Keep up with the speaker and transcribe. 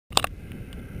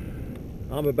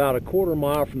I'm about a quarter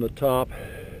mile from the top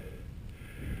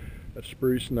of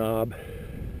Spruce Knob,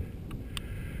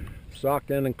 socked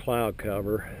in cloud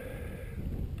cover.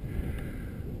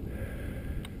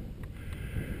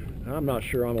 I'm not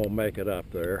sure I'm going to make it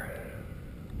up there.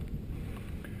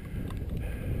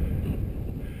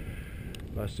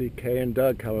 If I see Kay and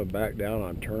Doug coming back down,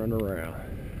 I'm turning around.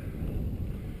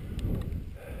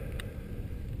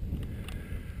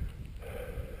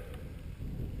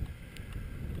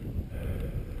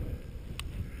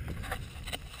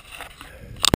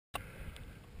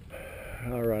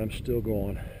 All right, I'm still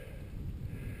going.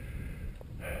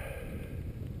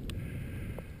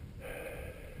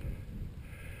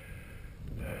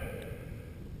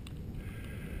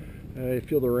 I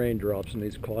feel the raindrops in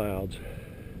these clouds.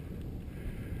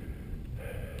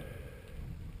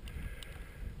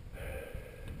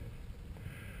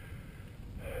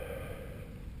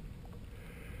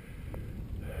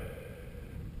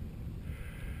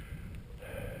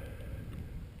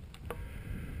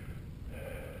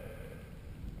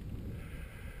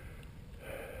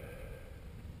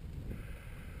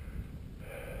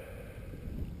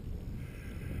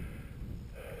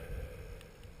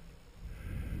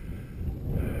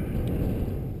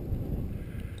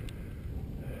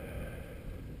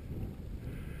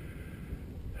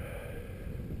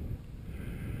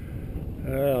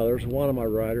 Oh, there's one of my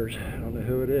riders. I don't know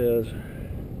who it is.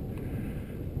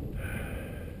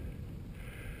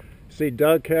 See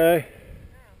Doug, Kay?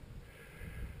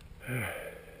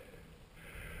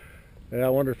 Yeah, I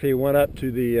wonder if he went up to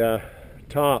the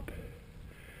top.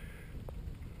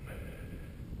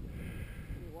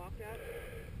 You walked up?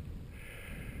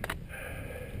 Oh,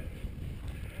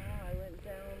 I went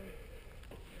down.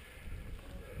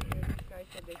 This guy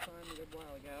said they saw him a good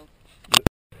while ago.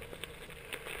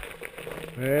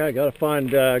 Yeah, I gotta find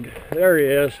Doug. There he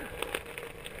is.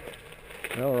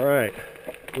 All right.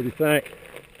 What do you think?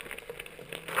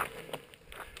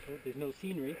 There's no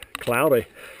scenery. Cloudy.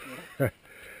 Yeah.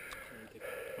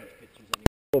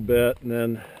 A little bit, and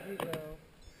then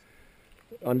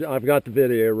I've got the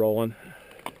video rolling.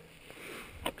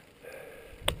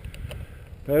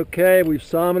 Okay, we've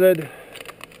summited.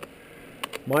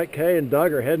 Mike, Kay, and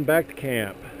Doug are heading back to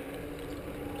camp.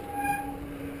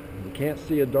 You can't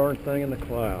see a darn thing in the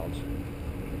clouds.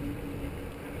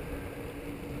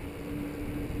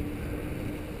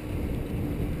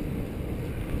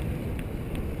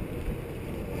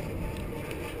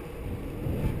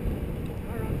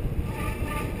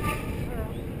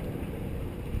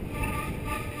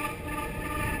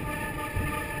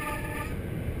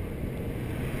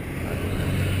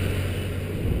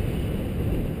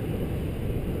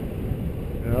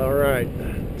 All right,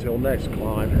 until next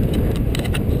climb.